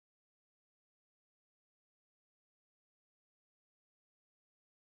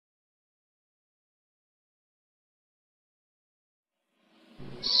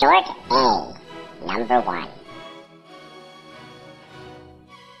Short A, number 1.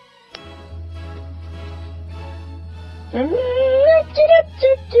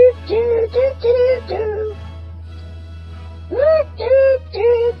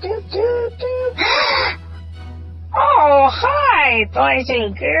 Oh, hi, boys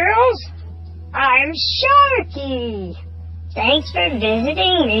and girls. I'm Sharky. Thanks for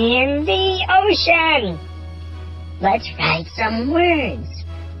visiting me in the ocean. Let's write some words.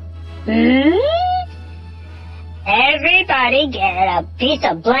 Everybody get a piece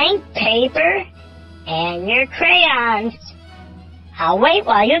of blank paper and your crayons. I'll wait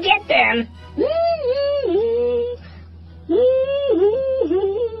while you get them.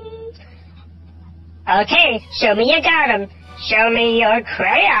 Okay, show me you got them. Show me your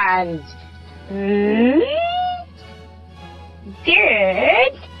crayons.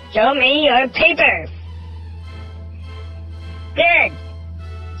 Good. Show me your paper. Good.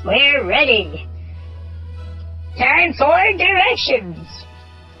 We're ready. Time for directions.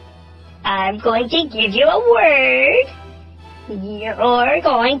 I'm going to give you a word. You're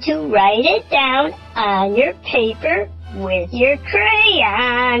going to write it down on your paper with your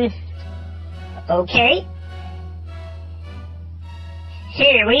crayon. Okay?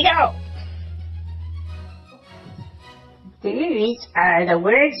 Here we go. These are the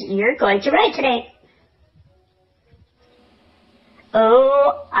words you're going to write today.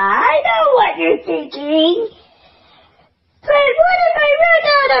 Oh, I know what you're thinking. But what if I run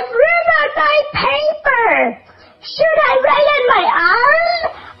out of room on my paper? Should I write on my arm?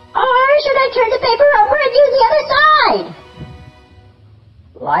 Or should I turn the paper over and use the other side?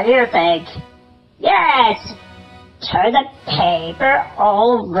 What do you think? Yes! Turn the paper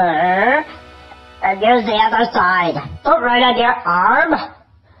over and use the other side. Don't write on your arm.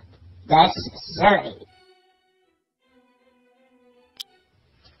 That's silly.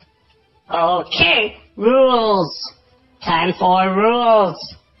 Okay, rules. Time for rules.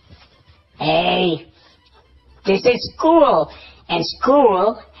 Hey, this is school, and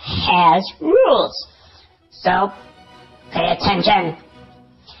school has rules. So, pay attention.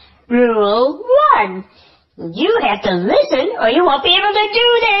 Rule 1. You have to listen or you won't be able to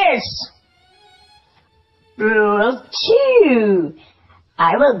do this. Rule 2.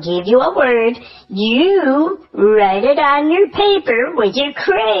 I will give you a word. You write it on your paper with your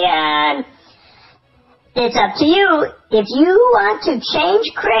crayon. It's up to you if you want to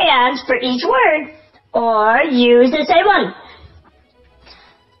change crayons for each word or use the same one.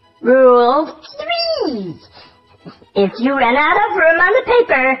 Rule 3. If you run out of room on the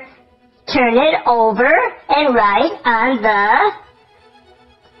paper, turn it over and write on the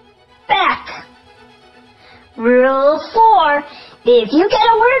back. Rule 4. If you get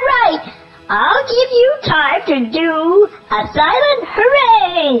a word right, I'll give you time to do a silent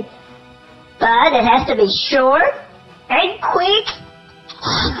hooray. But it has to be short and quick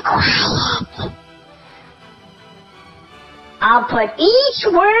and quiet. I'll put each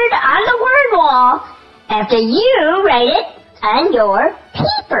word on the word wall after you write it on your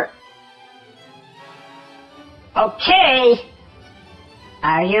paper. Okay.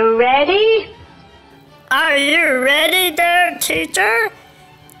 Are you ready? Are you ready there, teacher?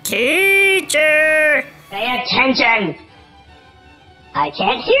 Teacher! Pay attention. I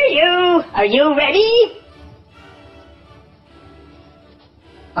can't hear you. Are you ready?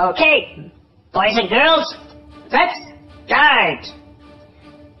 Okay, boys and girls, let's start.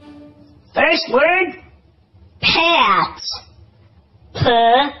 First word, pat.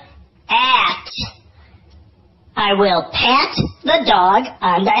 P-at. I will pat the dog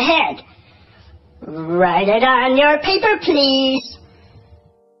on the head. Write it on your paper, please.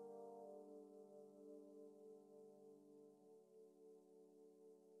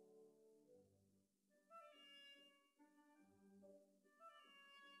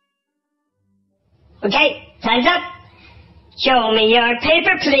 Okay, time's up. Show me your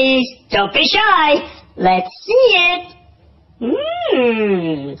paper, please. Don't be shy. Let's see it.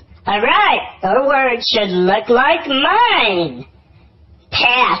 All right, your word should look like mine.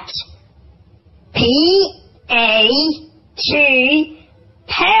 Pat. P-A-T.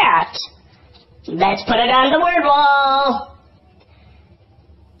 Pat. Let's put it on the word wall.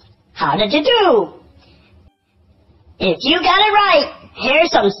 How did you do? If you got it right, here's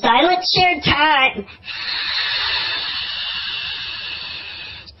some silent share time.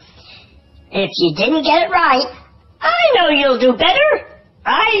 If you didn't get it right, I know you'll do better.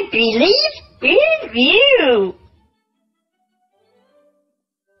 I believe in you.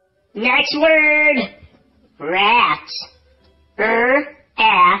 Next word, rat.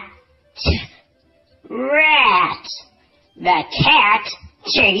 R-A-T. Rat. The cat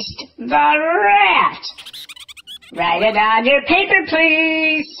chased the rat. Write it on your paper,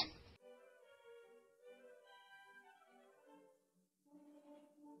 please.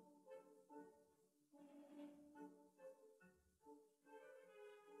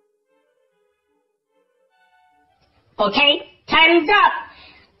 Okay, time's up.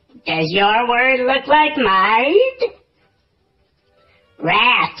 Does your word look like mine?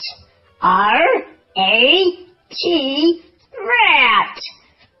 Rat. R-A-T, rat.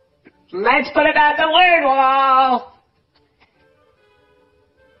 Let's put it on the word wall.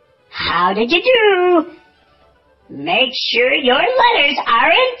 How did you do? Make sure your letters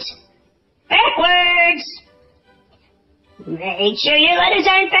aren't backwards. Make sure your letters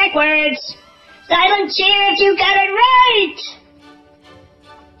aren't backwards. Silent cheer if you got it right.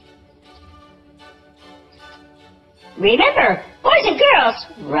 Remember, boys and girls,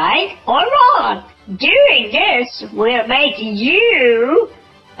 right or wrong, doing this will make you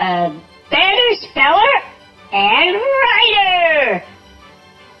a better speller and writer.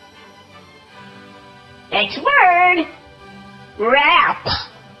 Next word, wrap.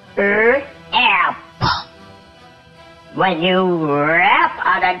 App. When you rap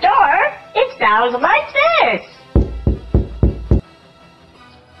on a door, it sounds like this.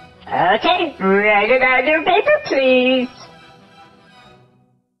 Okay, write it on your paper, please.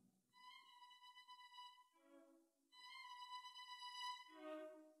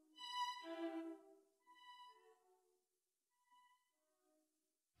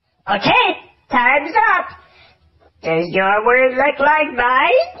 Okay, time's up. Does your word look like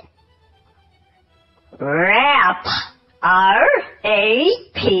mine? Wrap.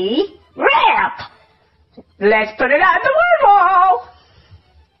 R-A-P, wrap. Let's put it on the word wall.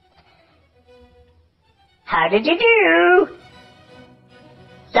 How did you do?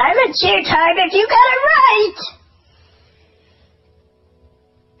 Silent cheer time if you got it right.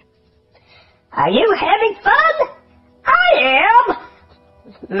 Are you having fun? I am.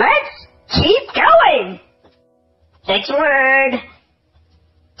 Let's keep going. Next word.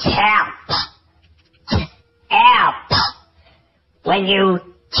 Tap. App. When you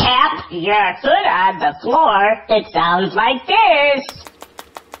tap your foot on the floor, it sounds like this.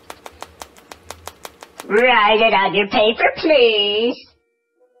 Write it on your paper, please.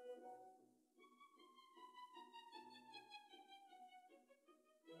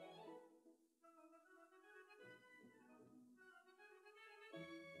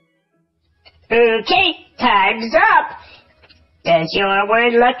 Okay, time's up. Does your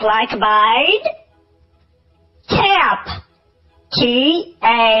word look like mine? Tap. T-A-P,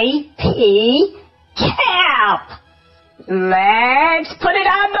 tap. Let's put it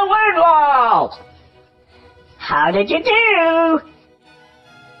on the word wall. How did you do?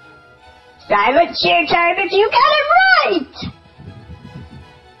 Silent cheer time if you got it right.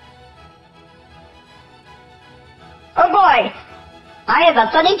 Oh boy, I have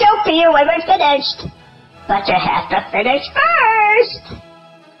a funny joke for you when we're finished. But you have to finish first.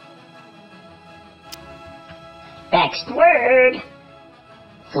 Next word.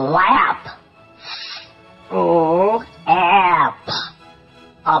 Flap. Oh, app.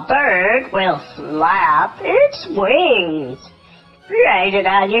 A bird will flap its wings. Write it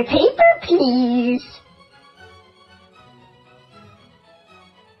on your paper, please.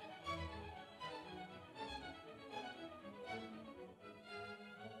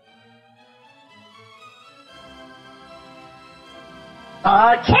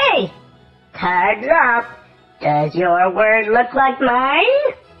 Okay, time's up. Does your word look like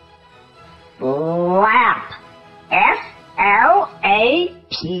mine? Flap. F-L-A-P,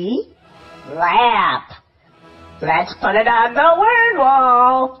 lap. Let's put it on the word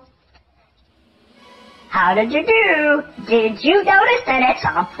wall. How did you do? Did you notice that it's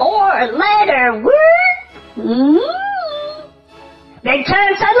a 4-letter word? Big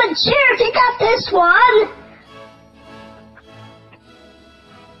time silent cheer if you got this one.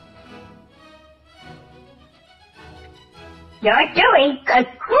 You're doing a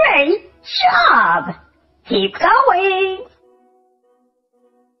great job. Keep going.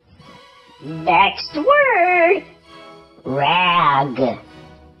 Next word. Rag.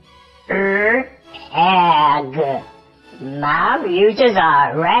 Ag. Mom uses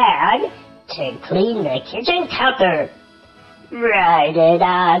a rag to clean the kitchen counter. Write it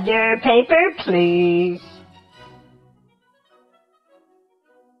on your paper, please.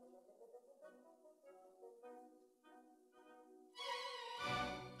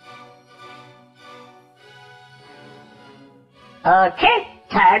 Okay,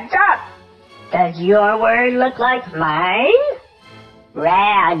 time's up. Does your word look like mine?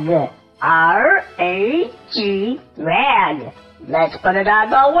 Rag. R-A-G, rag. Let's put it on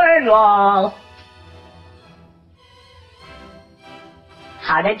the word wall.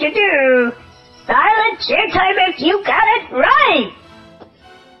 How did you do? Silent cheer time if you got it right.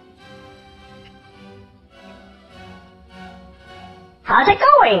 How's it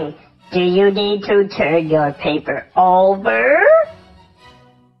going? Do you need to turn your paper over?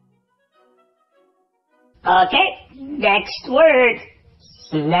 Okay, next word.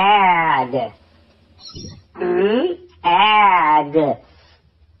 Snag. Snag.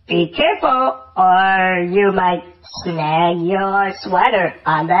 Be careful or you might snag your sweater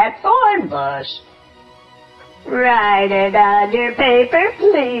on that thorn bush. Write it on your paper,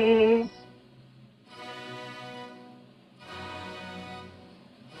 please.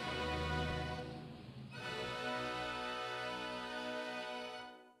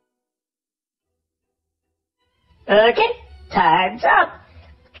 Okay, time's up.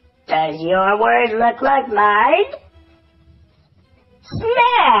 Does your word look like mine?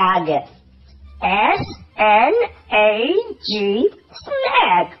 Snag. S-N-A-G.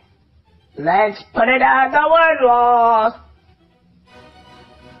 Snag. Let's put it on the word wall.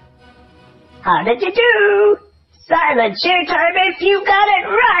 How did you do? Silent cheer time if you got it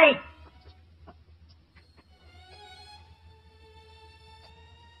right.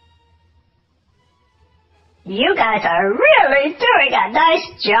 You guys are really doing a nice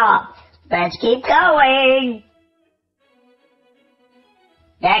job. Let's keep going.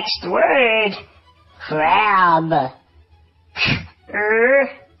 Next word. Crab.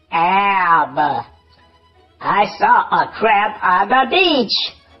 Crab. I saw a crab on the beach.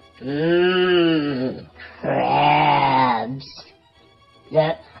 Crabs.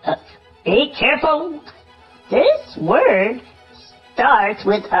 Be careful. This word starts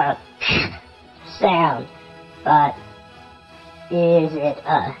with a sound. But is it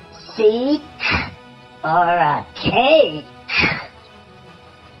a C or a K?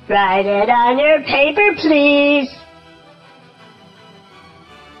 Write it on your paper, please.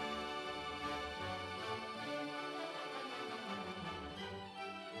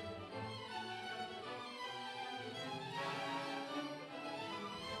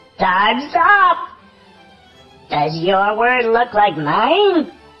 Time's up. Does your word look like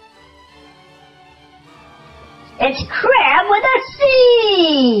mine? It's crab with a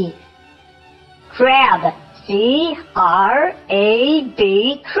C. Crab. C-R-A-B.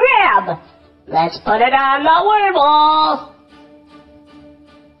 Crab. Let's put it on the word wall.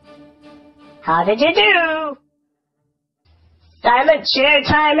 How did you do? Silent cheer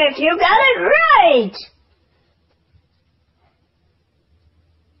time if you got it right.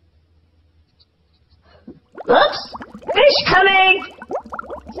 Oops. Fish coming.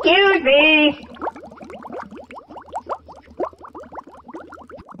 Excuse me.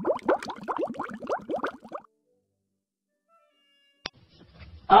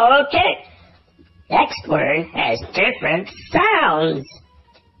 Okay, next word has different sounds.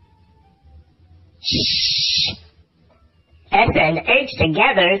 Shh. S and H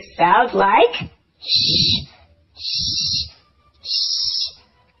together sounds like shh, shh, shh,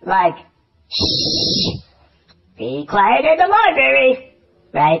 like shh. Be quiet in the library,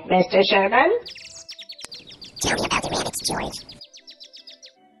 right, Mr. Sherman? Tell me about the rabbits, George.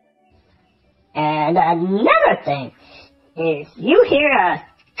 And another thing, if you hear a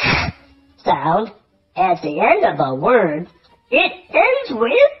sound at the end of a word, it ends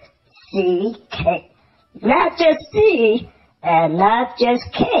with C-K. Not just C and not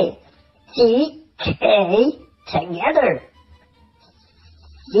just K. C-K together.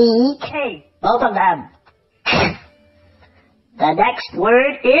 C-K. Both of them. The next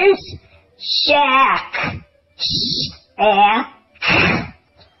word is shack. Shack.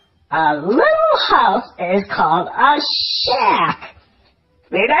 A little house is called a shack.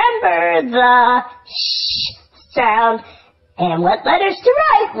 Remember the sh sound and what letters to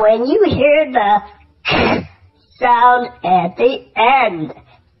write when you hear the k sound at the end.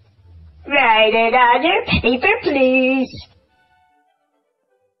 Write it on your paper, please.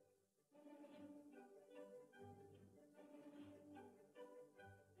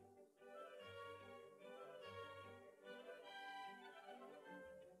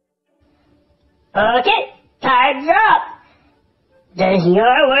 Okay, time's up. Does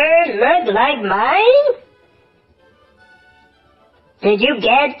your word look like mine? Did you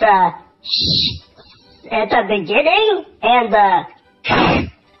get the sh at the beginning and the k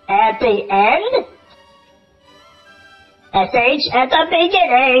at the end? SH at the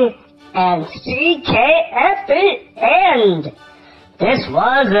beginning and CK at the end. This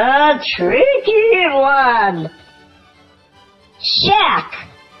was a tricky one. Shack.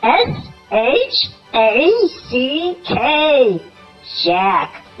 S-H-A-C-K.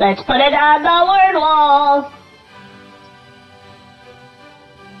 Shack. Let's put it on the word wall.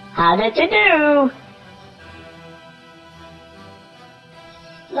 How did you do?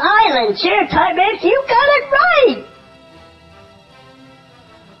 Silent cheer time if you got it right.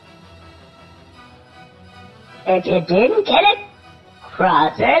 If you didn't get it,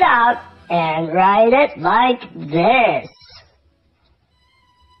 cross it out and write it like this.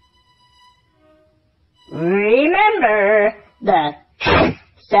 Remember, the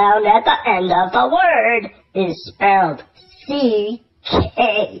sound at the end of the word is spelled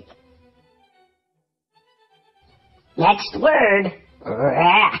C-K. Next word,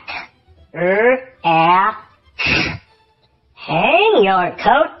 rack. R-A-K. Hang your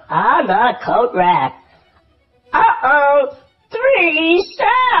coat on the coat rack. Uh-oh, 3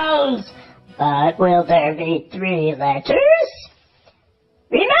 sounds. But will there be 3 letters?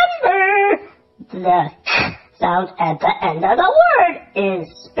 Remember, the sound at the end of the word is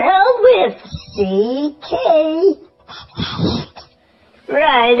spelled with C-K.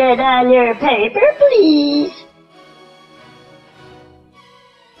 Write it on your paper, please.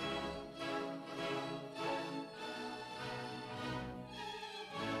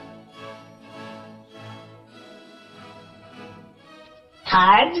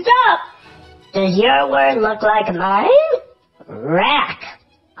 Time's up. Does your word look like mine? Rack.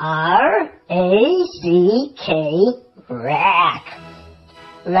 R-A-C-K. Rack.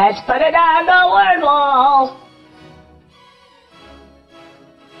 Let's put it on the word wall.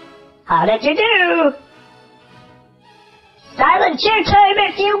 How did you do? Silent cheer time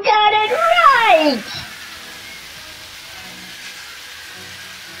if you got it right.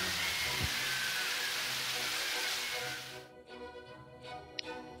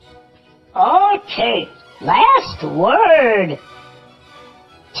 Okay, last word.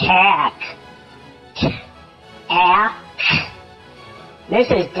 Tack. Tack.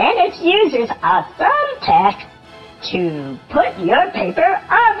 Mrs. Dennis uses a thumbtack to put your paper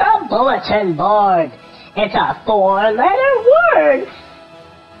on the bulletin board. It's a 4-letter word,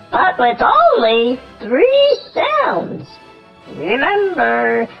 but with only 3 sounds.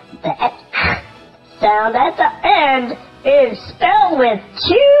 Remember, the sound at the end is spelled with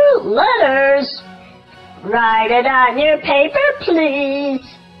 2 letters. Write it on your paper, please.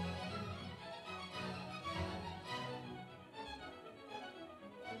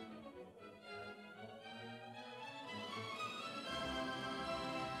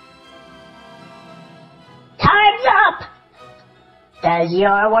 Time's up. Does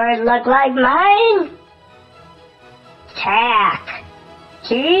your word look like mine? Tack.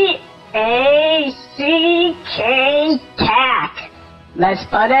 T-A-C-K, tack. Let's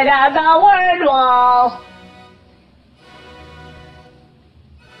put it on the word wall.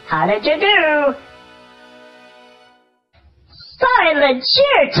 How did you do? Silent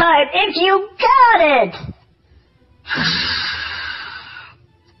cheer time if you got it.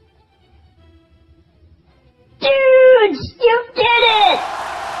 Dudes, you did it!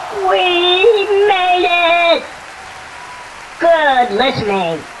 We made it! Good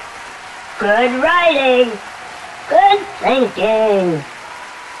listening, good writing, good thinking,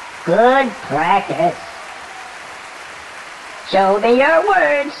 good practice. Show me your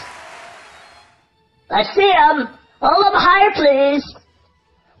words. Let's see them. Hold them higher, please.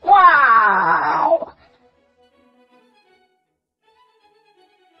 Wow!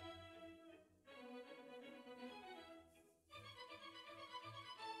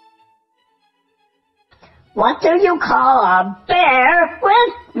 What do you call a bear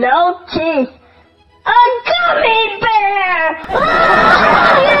with no teeth? A gummy bear!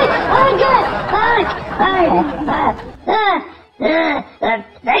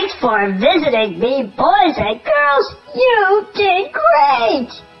 Thanks for visiting me, boys and girls. You did great!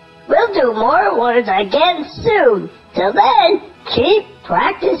 We'll do more words again soon. Till then, keep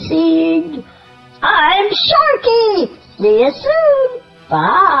practicing. I'm Sharky. See you soon.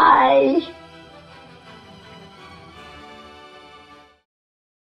 Bye.